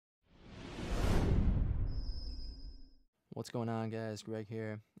What's going on, guys? Greg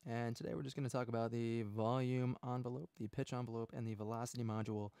here, and today we're just going to talk about the volume envelope, the pitch envelope, and the velocity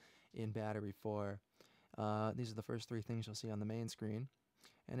module in Battery 4. These are the first three things you'll see on the main screen.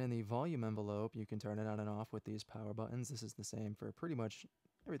 And in the volume envelope, you can turn it on and off with these power buttons. This is the same for pretty much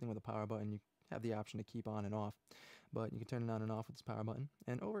everything with a power button. You have the option to keep on and off, but you can turn it on and off with this power button.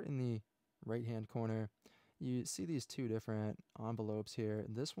 And over in the right-hand corner, you see these two different envelopes here.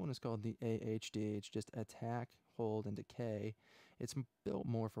 This one is called the AHD. It's just attack, hold, and decay. It's built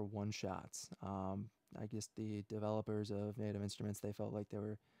more for one-shots. I guess the developers of Native Instruments, they felt like there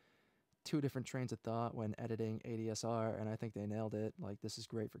were two different trains of thought when editing ADSR, and I think they nailed it. Like, this is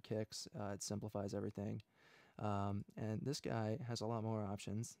great for kicks. It simplifies everything. And this guy has a lot more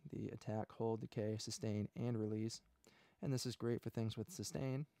options: the attack, hold, decay, sustain, and release. And this is great for things with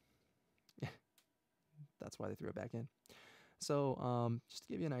sustain. That's why they threw it back in. So just to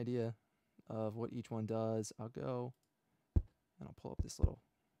give you an idea of what each one does, I'll go and I'll pull up this little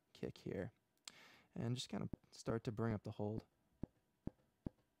kick here and just kind of start to bring up the hold.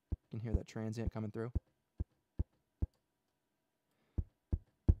 You can hear that transient coming through.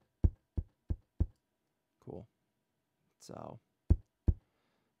 Cool. So,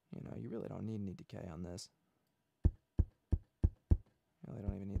 you really don't need any decay on this. You really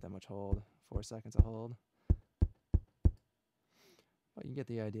don't even need that much hold. 4 seconds of hold. But you get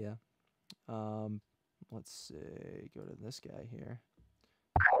the idea. Let's see, go to this guy here.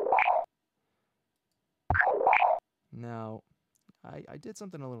 Now, I did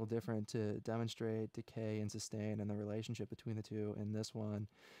something a little different to demonstrate decay and sustain and the relationship between the two in this one.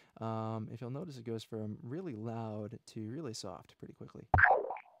 If you'll notice, it goes from really loud to really soft pretty quickly.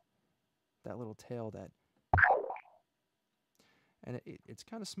 That little tail, and it's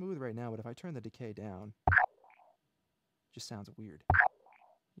kind of smooth right now, but if I turn the decay down, it just sounds weird,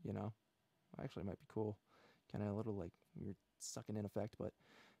 Actually, it might be cool. Kind of a little like weird sucking in effect, but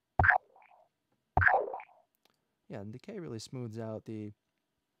yeah, and decay really smooths out the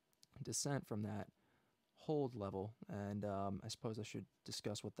descent from that hold level, and I suppose I should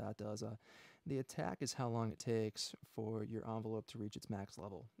discuss what that does. The attack is how long it takes for your envelope to reach its max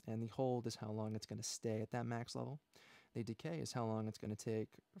level, and the hold is how long it's going to stay at that max level. The decay is how long it's going to take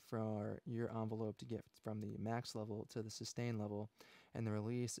for your envelope to get from the max level to the sustain level, and the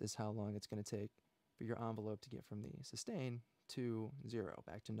release is how long it's going to take for your envelope to get from the sustain to 0,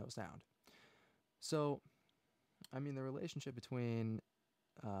 back to no sound. So, the relationship between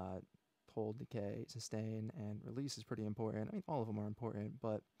hold, decay, sustain, and release is pretty important. All of them are important,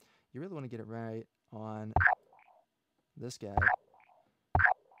 but you really want to get it right on this guy,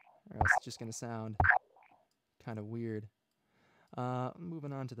 or else it's just going to sound kind of weird.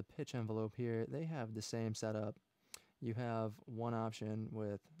 Moving on to the pitch envelope here, they have the same setup. You have one option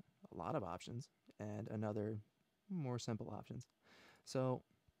with a lot of options and another more simple options. So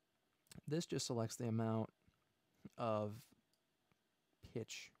this just selects the amount of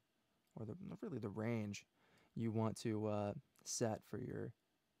pitch, or really the range you want to set for your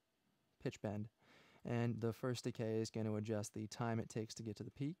pitch bend. And the first decay is going to adjust the time it takes to get to the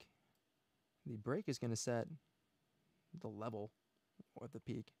peak. The break is going to set the level or the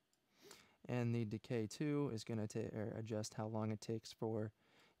peak. And the decay 2 is going to adjust how long it takes for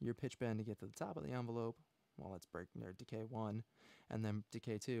your pitch bend to get to the top of the envelope. Well, that's decay 1. And then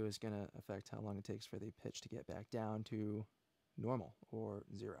decay 2 is going to affect how long it takes for the pitch to get back down to normal or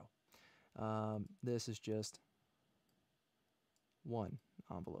 0. This is just one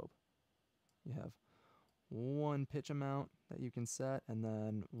envelope. You have one pitch amount that you can set, and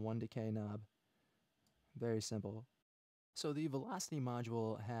then one decay knob. Very simple. So the velocity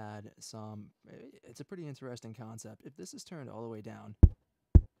module had it's a pretty interesting concept. If this is turned all the way down,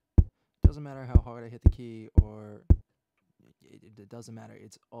 doesn't matter how hard I hit the key, or it doesn't matter.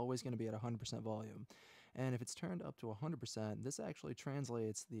 It's always going to be at 100% volume. And if it's turned up to 100%, this actually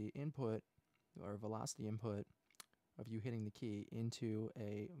translates the input or velocity input of you hitting the key into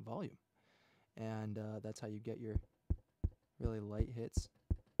a volume. And that's how you get your really light hits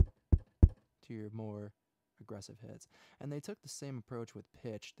to your more aggressive hits. And they took the same approach with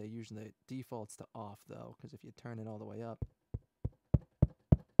pitch. They usually defaults to off, though, because if you turn it all the way up,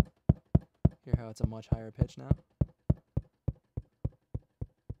 hear how it's a much higher pitch now?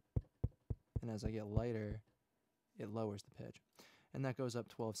 And as I get lighter, it lowers the pitch. And that goes up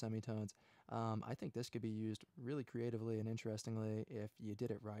 12 semitones. I think this could be used really creatively and interestingly if you did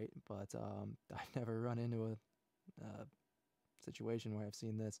it right, but I've never run into a situation where I've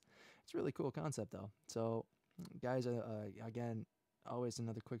seen this. It's a really cool concept, though. So, guys, again, always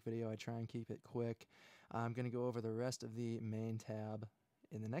another quick video. I try and keep it quick. I'm going to go over the rest of the main tab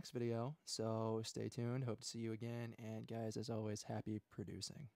in the next video. So stay tuned. Hope to see you again. And guys, as always, happy producing.